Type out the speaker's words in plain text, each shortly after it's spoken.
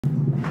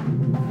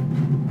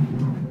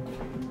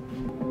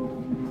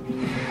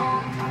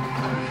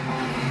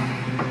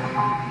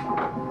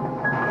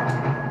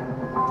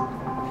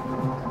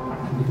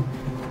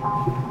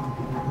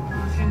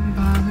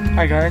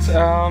Hi guys,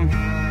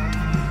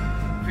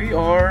 we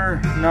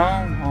are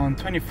now on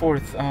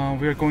 24th.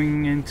 We are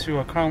going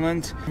into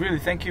Crownland. Really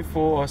thank you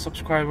for a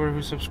subscriber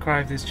who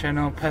subscribed this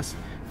channel past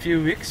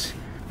few weeks.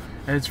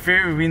 It's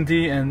very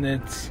windy and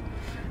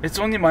it's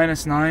only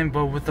 -9,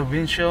 but with the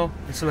wind chill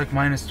it's like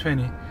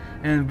 -20,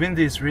 and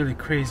windy is really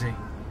crazy.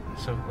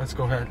 So let's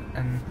go ahead.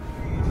 And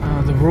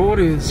the road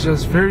is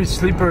just very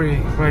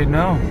slippery right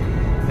now,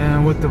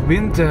 and with the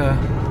wind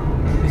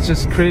it's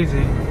just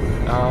crazy.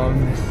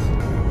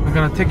 I'm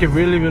gonna take it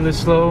really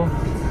slow.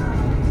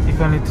 If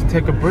I need to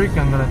take a break,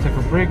 I'm gonna take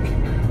a break.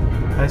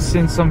 I've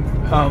seen some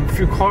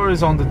few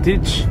cars on the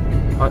ditch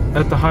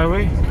at the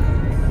highway.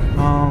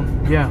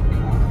 Yeah,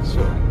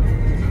 so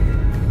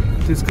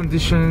this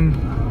condition,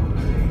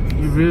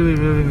 you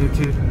really need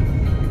to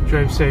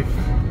drive safe.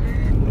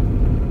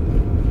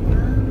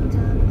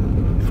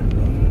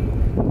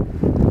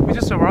 We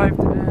just arrived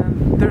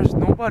and there's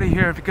nobody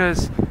here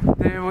because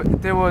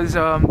there was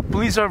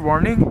blizzard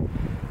warning.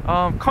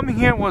 Coming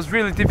here was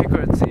really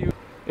difficult.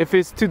 If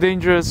it's too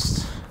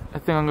dangerous, I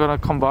think I'm gonna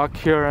come back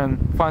here and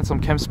find some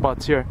camp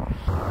spots here.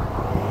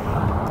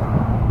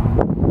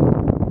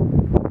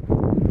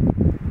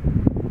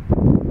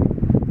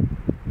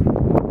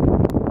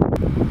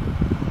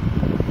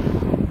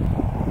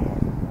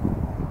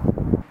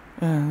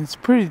 And it's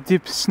pretty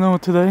deep snow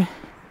today,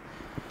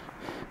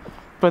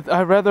 but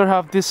I'd rather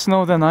have this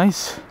snow than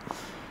ice.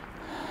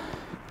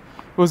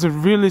 It was a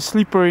really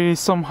slippery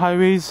some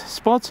highways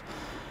spots,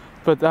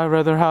 but I'd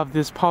rather have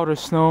this powder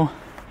snow.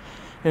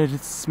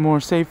 It's more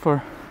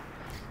safer.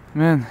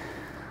 Man,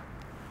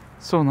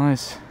 so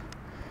nice.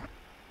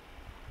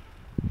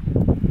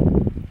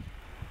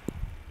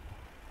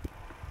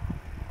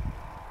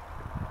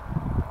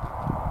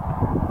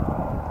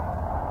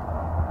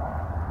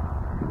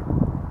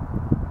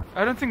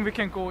 I don't think we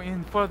can go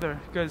in further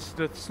because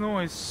the snow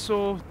is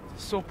so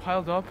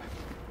piled up.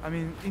 I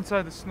mean,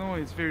 inside the snow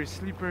is very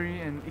slippery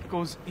and it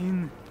goes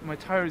in, my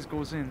tires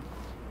goes in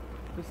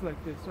just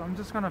like this. So I'm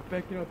just gonna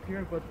back it up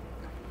here, but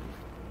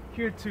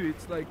here too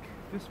it's like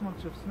this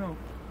much of snow.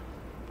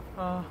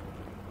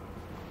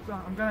 So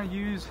I'm gonna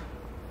use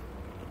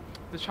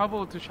the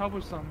shovel to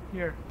shovel some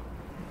here.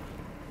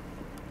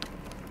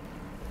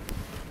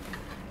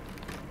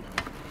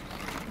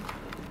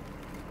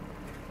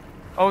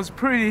 I was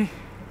pretty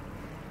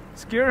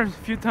scared a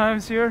few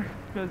times here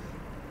because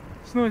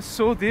snow is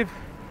so deep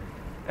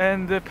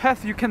and the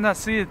path you cannot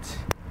see it.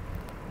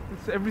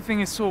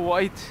 Everything is so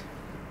white,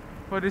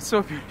 but it's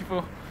so beautiful.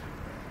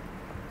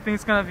 I think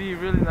it's gonna be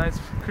really nice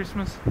for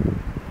Christmas.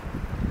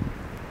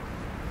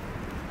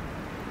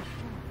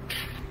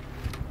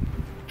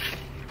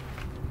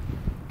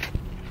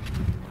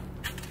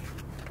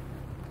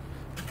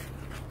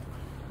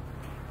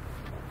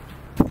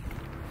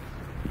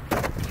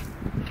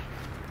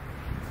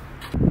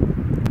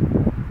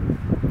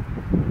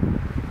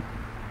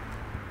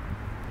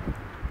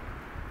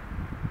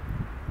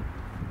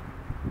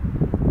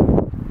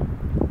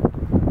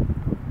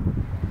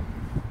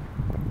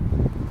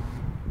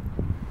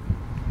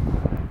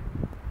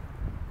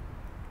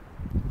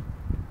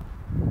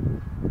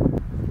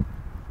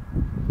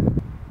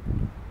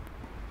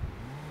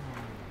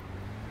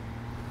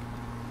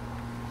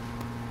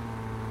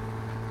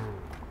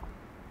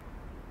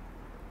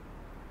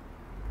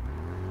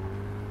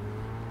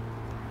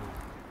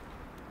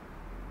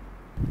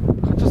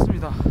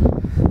 갇혔습니다.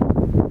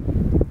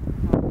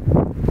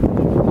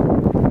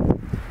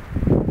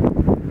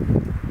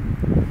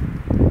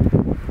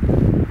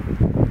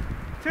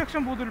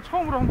 트랙션 보드를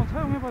처음으로 한번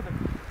사용해봐야 돼.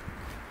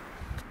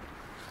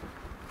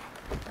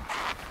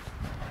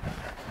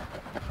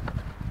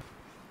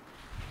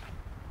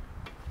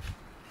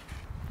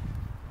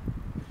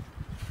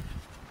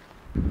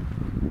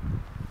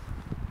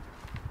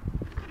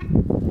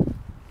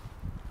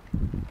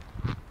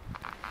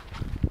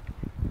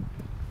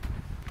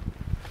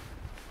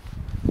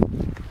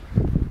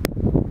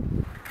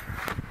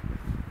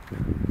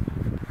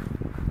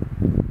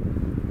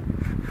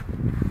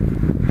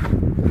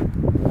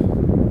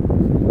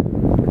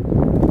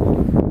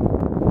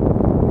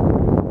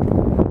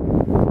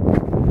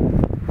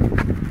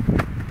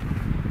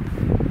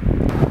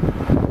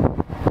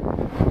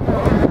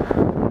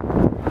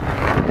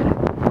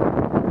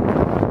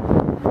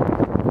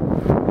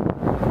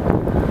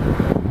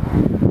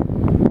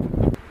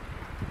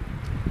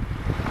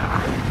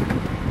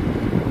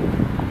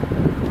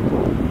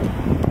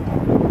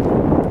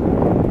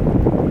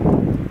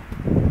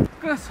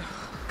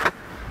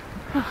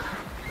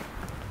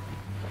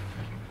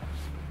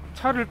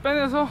 차를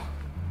빼내서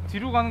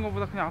뒤로 가는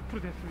것보다 그냥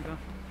앞으로 됐습니다.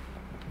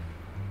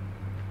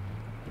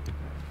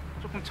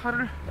 조금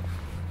차를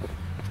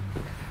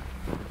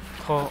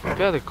더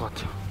빼야 될 것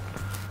같아요.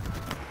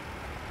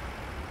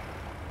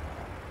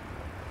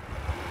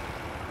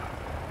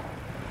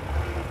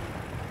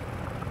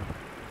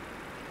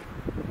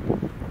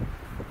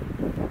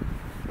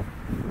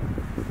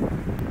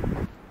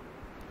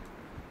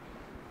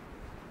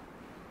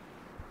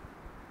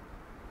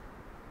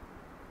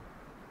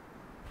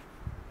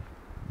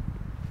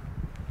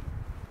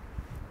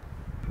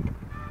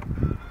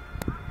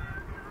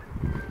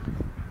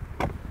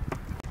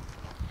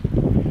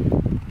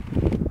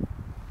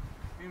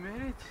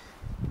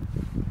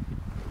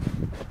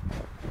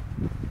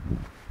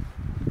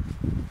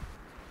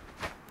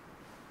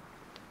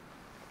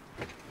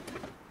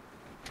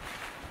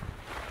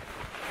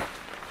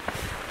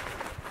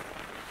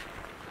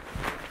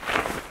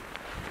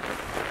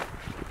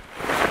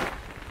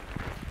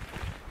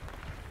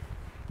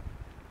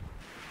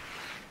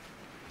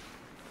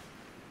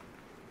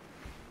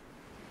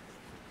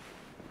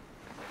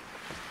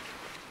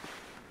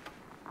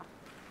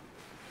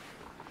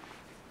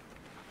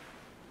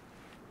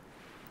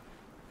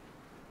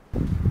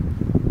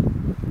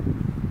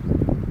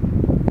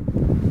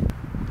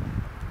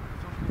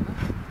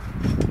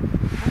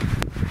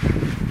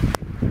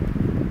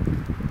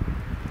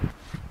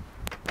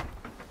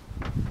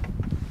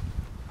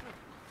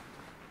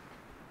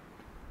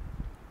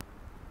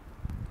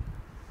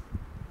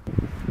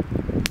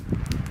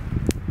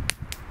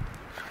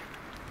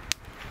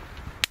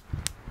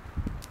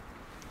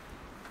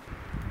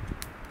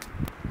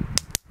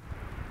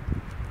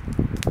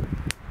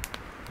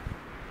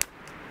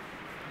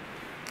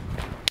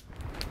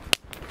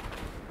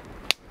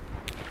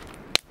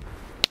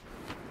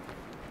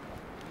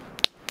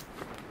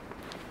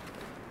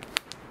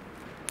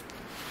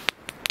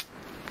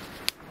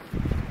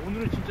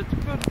 오늘은 진짜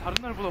특별히 다른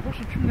날보다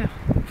훨씬 춥네요.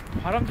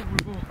 바람도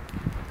불고.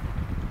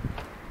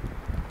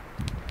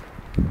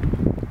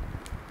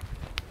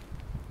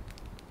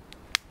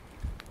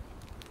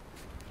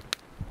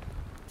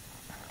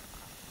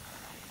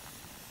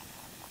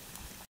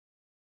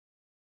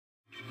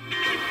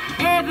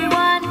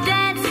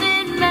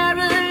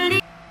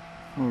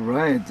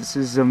 Alright, this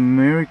is a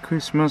Merry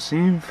Christmas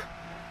Eve,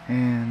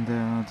 and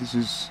this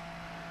is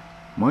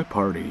my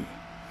party.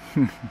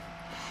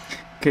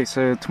 Okay,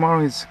 so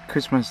tomorrow is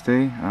Christmas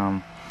Day.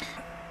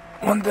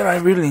 One that I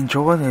really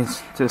enjoy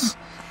is just,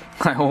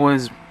 I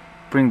always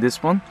bring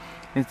this one.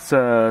 It's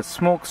a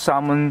smoked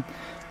salmon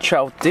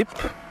chow dip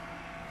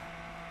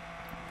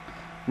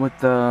with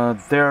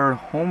their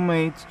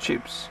homemade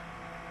chips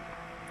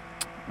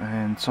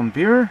and some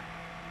beer.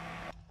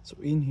 So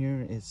in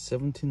here it's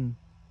 17.9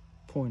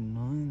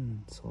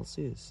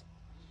 Celsius.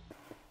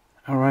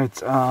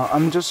 Alright,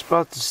 I'm just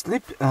about to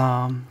sleep.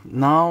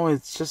 Now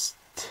it's just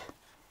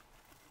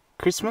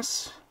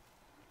Christmas.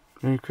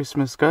 Merry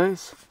Christmas,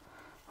 guys.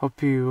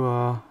 Hope you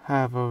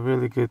have a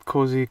really good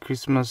cozy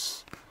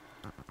Christmas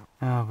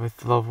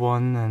with loved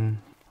one, and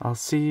I'll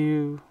see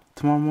you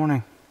tomorrow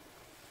morning.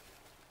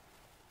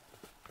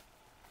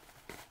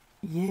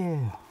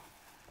 Yeah.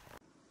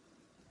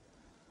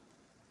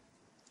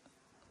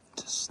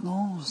 Just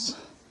snows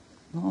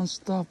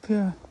non-stop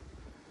here.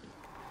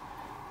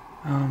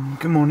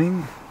 Good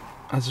morning.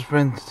 I just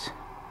went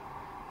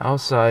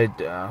outside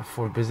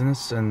for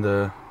business,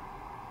 and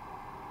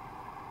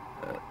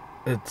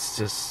it's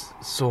just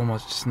so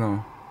much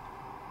snow.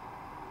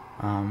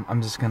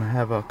 I'm just gonna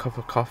have a cup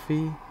of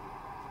coffee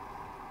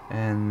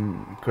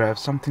and grab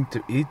something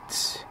to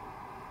eat,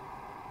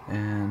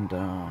 and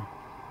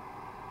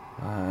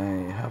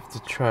I have to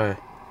try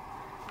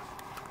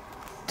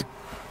to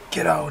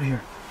get out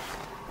here.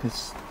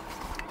 It's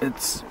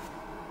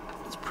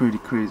pretty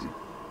crazy.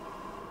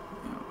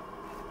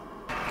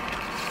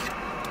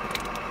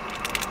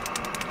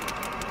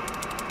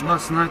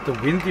 Last night the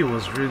windy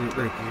was really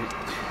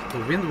the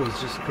wind was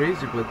just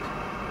crazy, but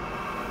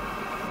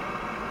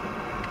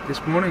this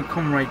morning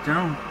come right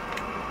down.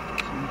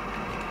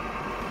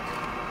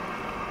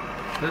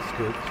 So that's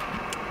good.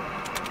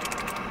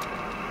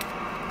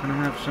 Gonna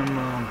have some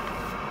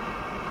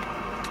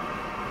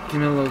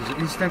Camilo's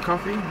instant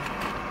coffee.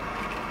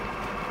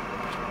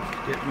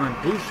 Get my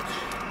boost.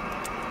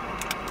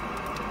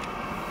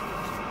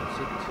 That's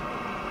it.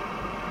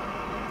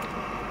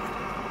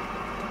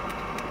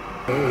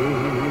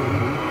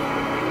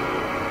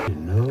 You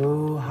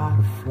know how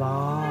to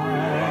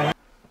fly.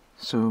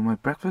 So my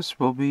breakfast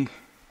will be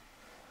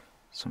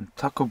some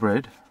taco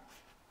bread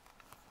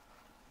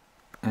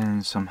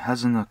and some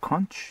hazelnut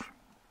crunch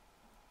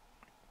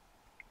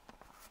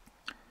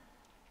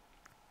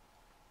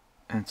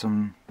and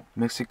some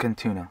Mexican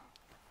tuna.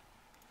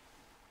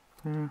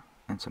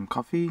 And some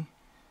coffee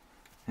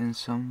and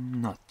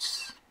some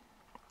nuts.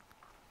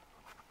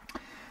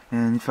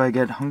 And if I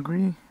get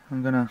hungry,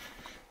 I'm gonna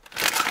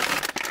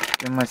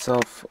get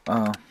myself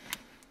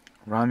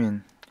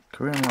ramen.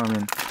 Korean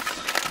ramen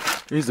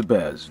is the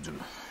best.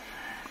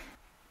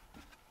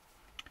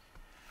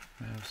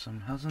 I have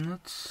some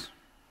hazelnuts.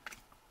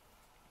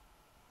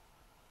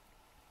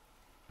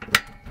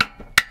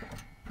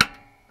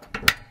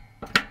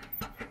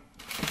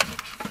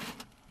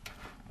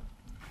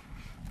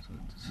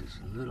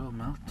 A little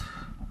amount.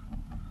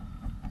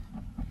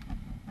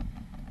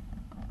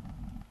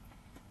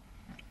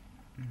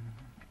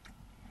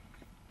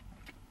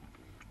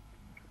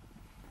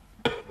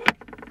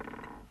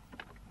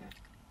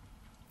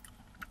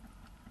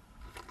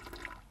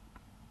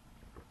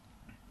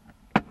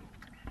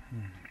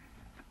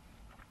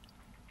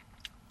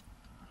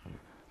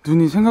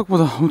 눈이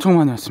생각보다 엄청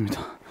많이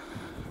왔습니다.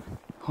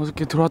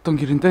 어저께 들어왔던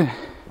길인데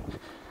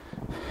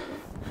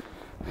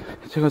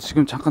제가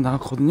지금 잠깐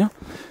나갔거든요.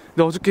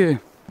 근데 어저께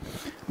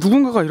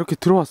누군가가 이렇게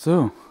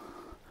들어왔어요.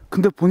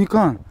 근데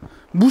보니까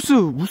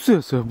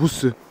무스였어요.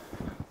 무스.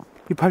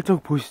 이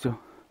발자국 보이시죠?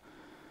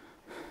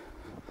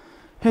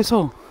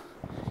 해서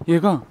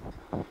얘가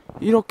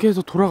이렇게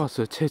해서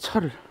돌아갔어요. 제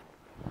차를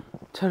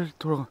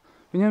돌아가.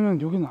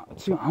 왜냐면 여기는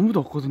지금 아무도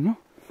없거든요.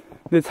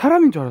 근데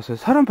사람인 줄 알았어요.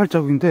 사람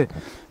발자국인데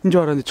인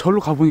줄 알았는데 절로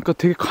가보니까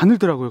되게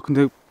가늘더라고요.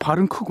 근데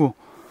발은 크고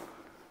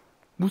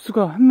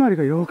무스가 한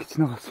마리가 이렇게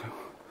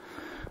지나갔어요.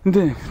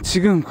 근데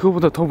지금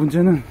그거보다 더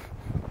문제는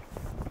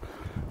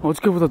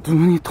어저께보다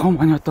눈이 더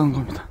많이 왔다는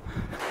겁니다.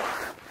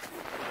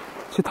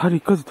 제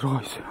다리까지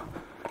들어가 있어요.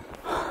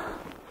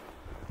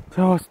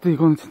 제가 봤을 때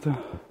이거는 진짜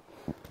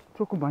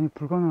조금 많이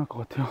불가능할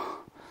것 같아요.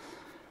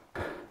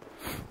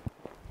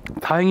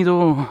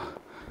 다행히도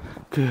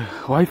그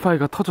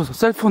와이파이가 터져서,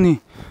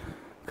 셀폰이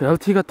그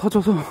LTE가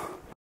터져서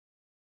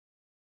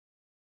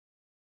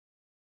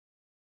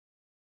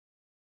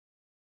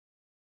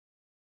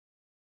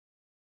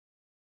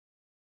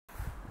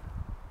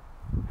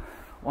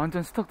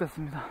완전 스톡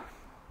됐습니다.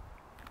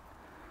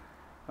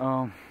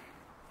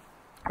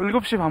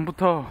 7시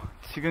반부터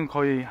지금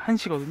거의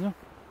 1시거든요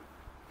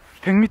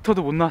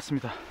 100m도 못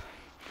나왔습니다.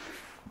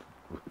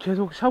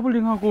 계속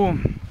샤블링하고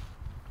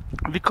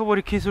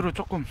리커버리 킷으로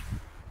조금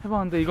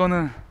해봤는데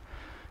이거는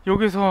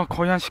여기서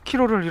거의 한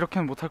 10km를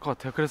이렇게는 못할 것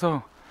같아요.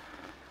 그래서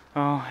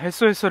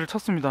SOS를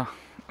쳤습니다.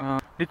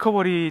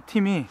 리커버리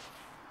팀이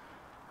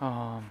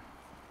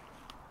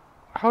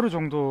하루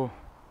정도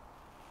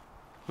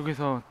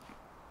여기서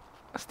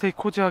스테이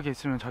코지하게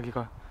있으면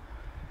자기가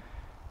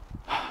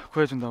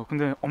구해준다고.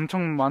 근데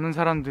엄청 많은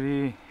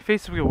사람들이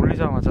페이스북에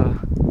올리자마자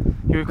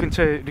여기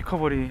근처에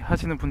리커버리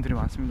하시는 분들이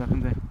많습니다.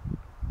 근데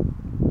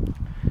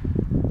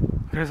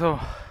그래서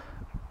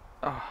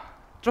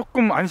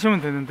조금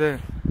안심은 되는데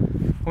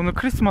오늘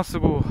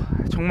크리스마스고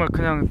정말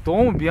그냥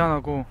너무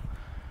미안하고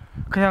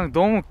그냥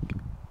너무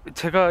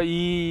제가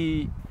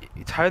이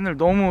자연을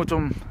너무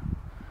좀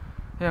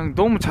그냥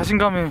너무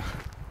자신감에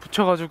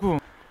붙여가지고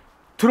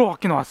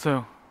들어왔긴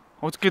왔어요.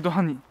 어저께도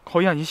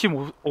거의 한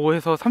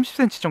 25에서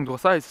 30cm 정도가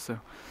쌓여 있었어요.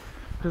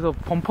 그래서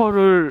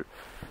범퍼를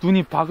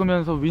눈이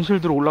박으면서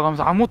윈실드로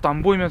올라가면서 아무것도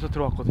안 보이면서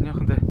들어왔거든요.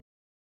 근데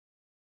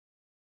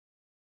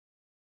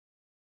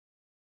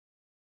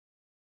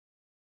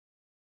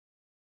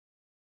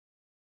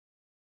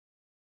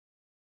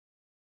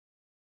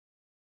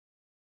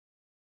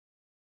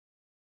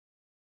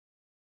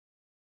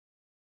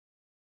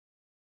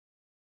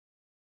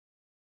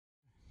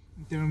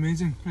they're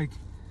amazing. Like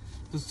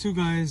those two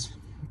guys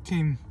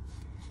came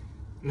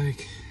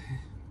like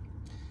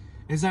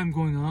as I'm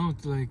going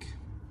out, like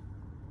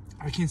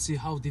I can see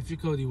how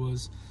difficult it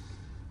was.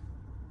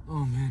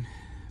 Oh man,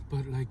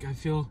 but like I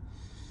feel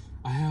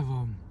I have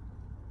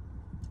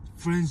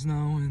friends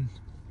now and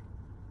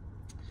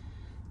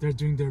they're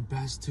doing their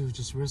best to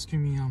just rescue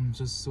me. I'm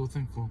just so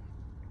thankful.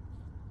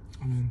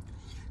 I mean,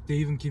 they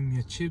even give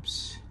me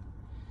chips,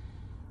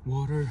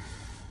 water.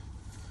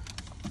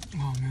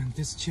 Oh man,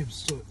 this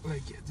chips, so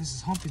like this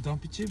is Humpty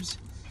Dumpty chips.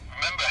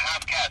 Remember,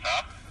 half gas,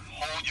 huh?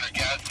 Hold your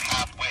gas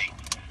halfway,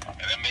 and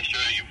then make sure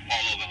you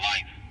follow the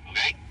line,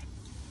 okay?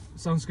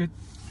 Sounds good.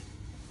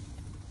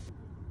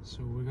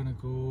 So we're gonna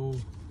go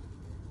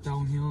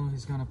downhill.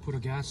 He's gonna put a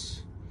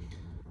gas.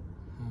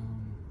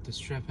 The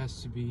strap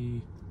has to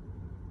be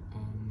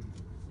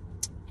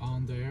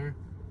on the air,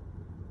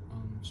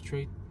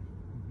 straight,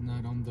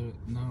 not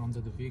under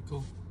the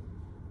vehicle.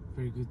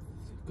 Very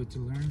good to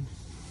learn.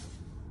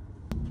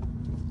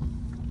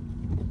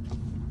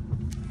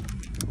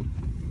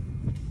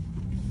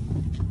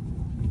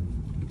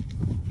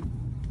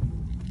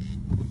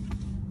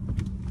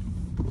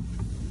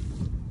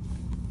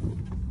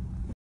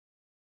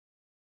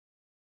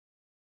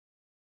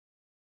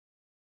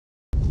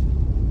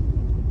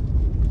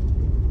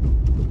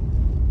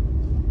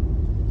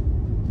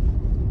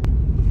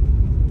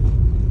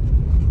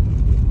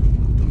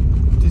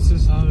 This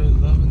is how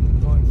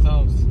 11 going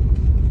south.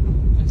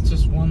 It's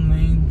just one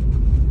lane.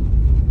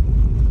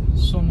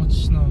 So much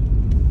snow.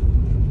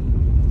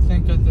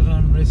 Thank God that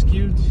I'm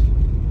rescued.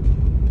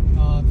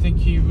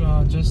 Thank you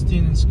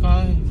Justin and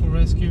Sky for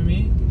rescuing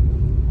me,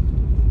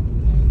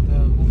 and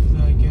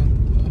hopefully I get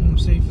home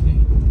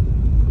safely.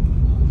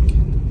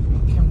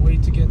 Can't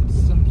wait to get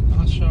some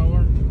hot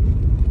shower,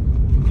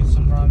 get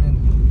some ramen.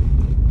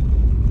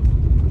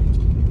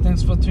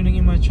 Thanks for tuning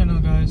in my channel,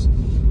 guys.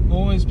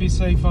 Always be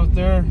safe out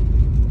there,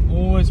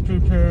 always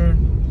prepare,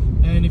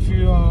 and if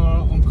you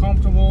are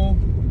uncomfortable,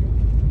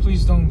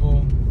 please don't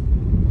go.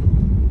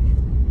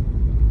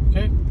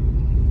 Okay?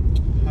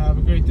 Have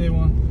a great day,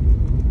 everyone.